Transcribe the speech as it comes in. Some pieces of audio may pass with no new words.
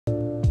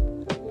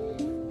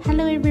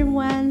Hello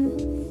everyone,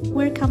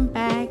 welcome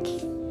back.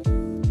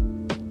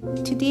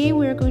 Today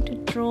we're going to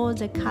draw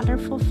the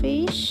colorful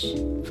fish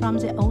from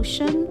the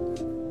ocean,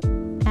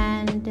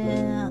 and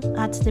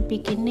at the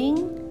beginning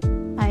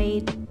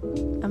I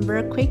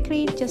very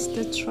quickly just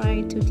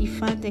try to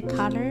define the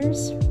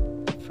colors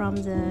from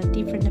the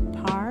different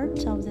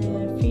parts of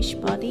the fish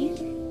body.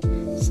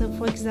 So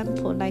for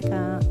example, like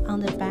on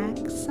the back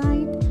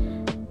side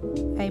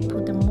I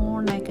put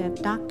more like a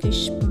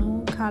darkish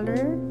blue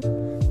color,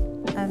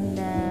 and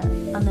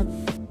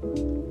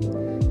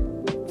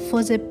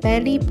for the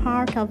belly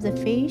part of the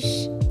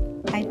fish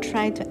I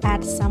try to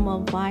add some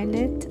of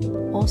violet,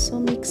 also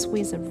mixed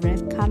with a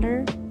red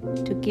color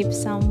to give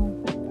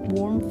some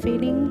warm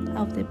feeling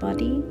of the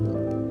body.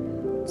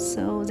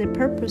 So the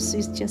purpose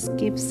is just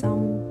give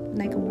some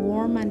like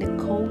warm and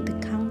cold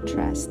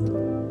contrast.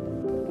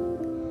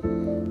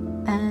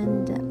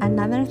 And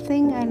another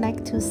thing I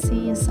like to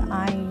see is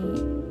I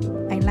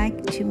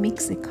like to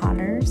mix the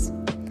colors,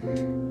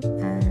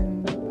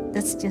 and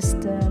that's just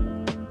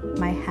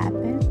my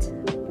habit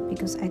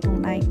because I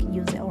don't like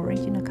use the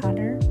original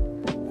color.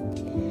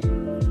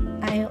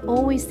 I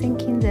always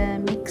thinking the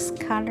mixed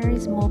color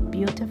is more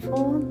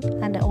beautiful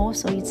and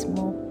also it's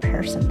more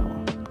personal.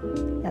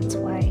 That's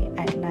why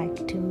I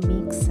like to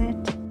mix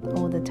it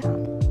all the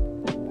time.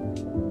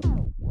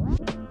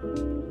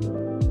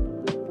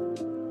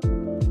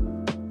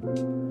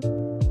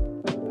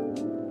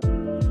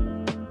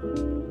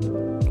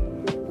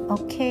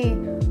 Okay,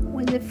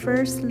 when the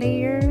first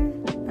layer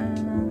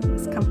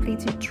is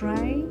completely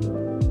dry,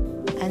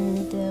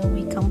 and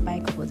we come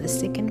back for the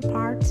second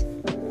part.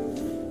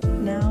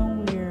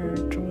 Now we're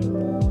drawing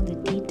more the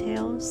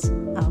details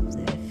of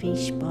the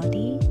fish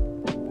body.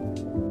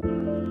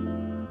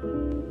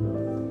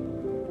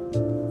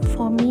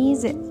 For me,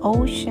 the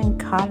ocean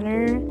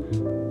color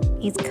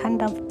is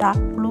kind of dark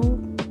blue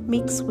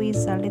mixed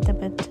with a little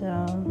bit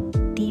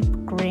deep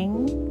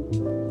green.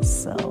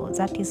 So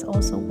that is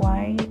also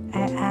why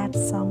I add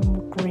some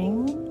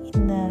green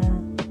in the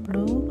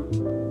blue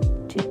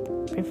to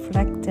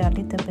reflect a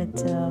little bit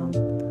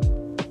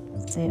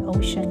the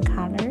ocean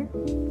color.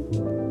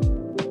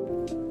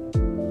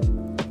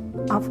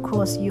 Of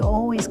course, you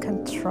always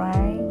can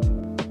try.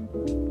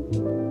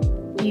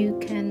 You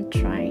can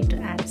try to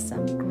add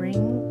some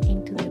green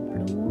into the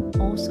blue,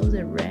 also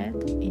the red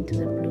into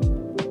the blue.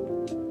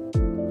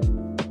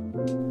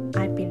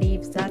 I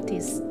believe that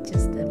is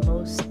just the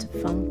most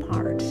fun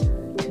part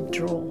to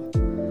draw,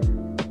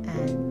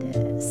 and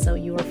so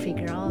you will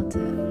figure out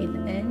in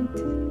the end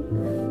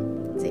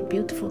the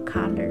beautiful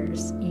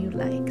colors you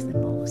like the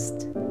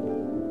most.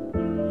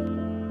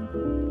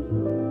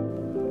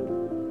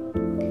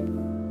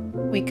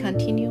 We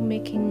continue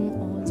making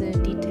all the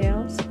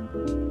details.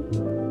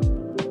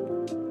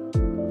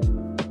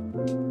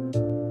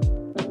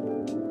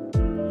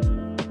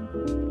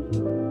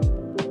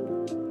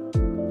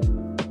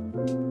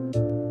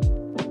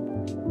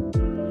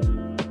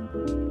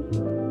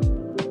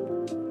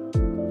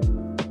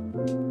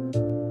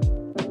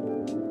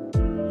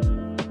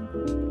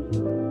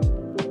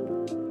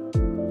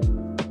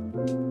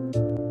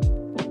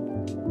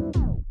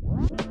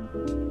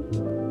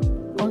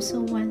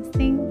 Also, one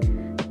thing,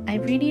 I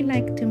really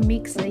like to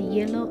mix the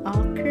yellow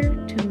ochre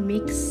to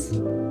mix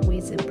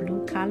with the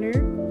blue color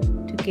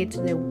to get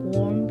the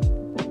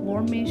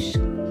warmish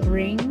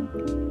green.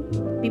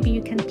 Maybe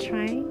you can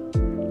try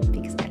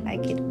because I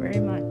like it very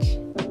much.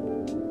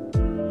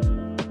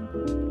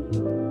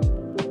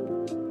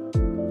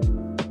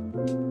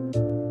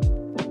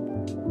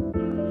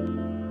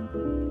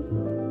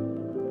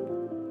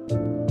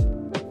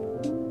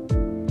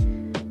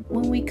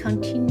 When we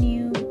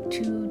continue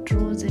to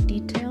draw the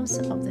details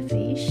of the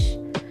fish,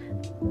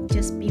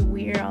 just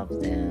beware of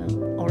the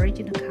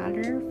original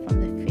color from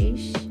the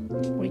fish,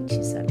 which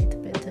is a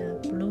little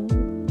bit blue,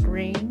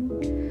 green,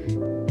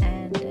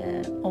 and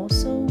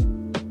also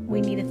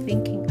we need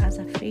thinking as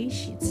a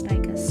fish, it's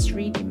like a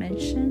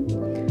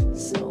 3-dimension,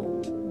 so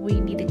we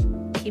need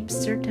to keep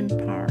certain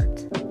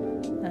part.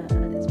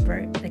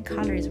 The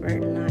color is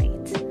very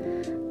light,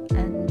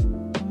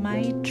 and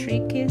my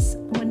trick is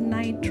when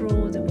I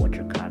draw the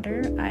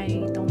watercolor, I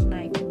don't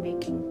like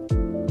making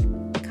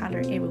color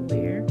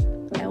everywhere.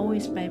 I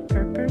always buy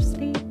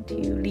purposely to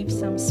leave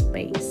some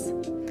space.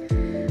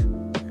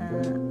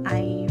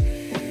 I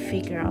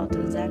figure out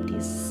that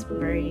is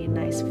very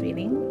nice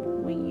feeling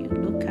when you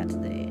look at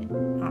the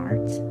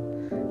art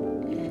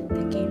and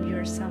they give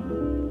you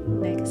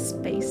some like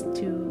space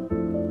to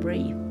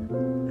breathe.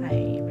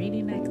 I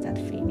really like that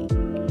feeling.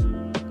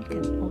 You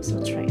can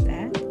also try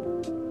that.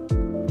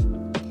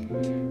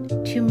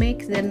 To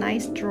make the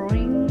nice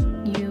drawing,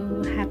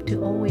 you have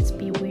to always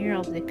be aware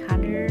of the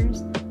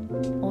colors,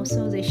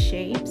 also the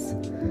shapes,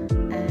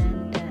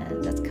 and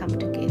that come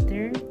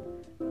together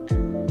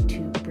to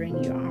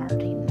bring your art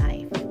in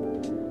life.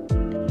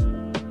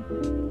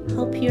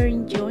 Hope you're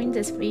enjoying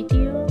this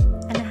video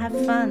and have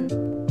fun.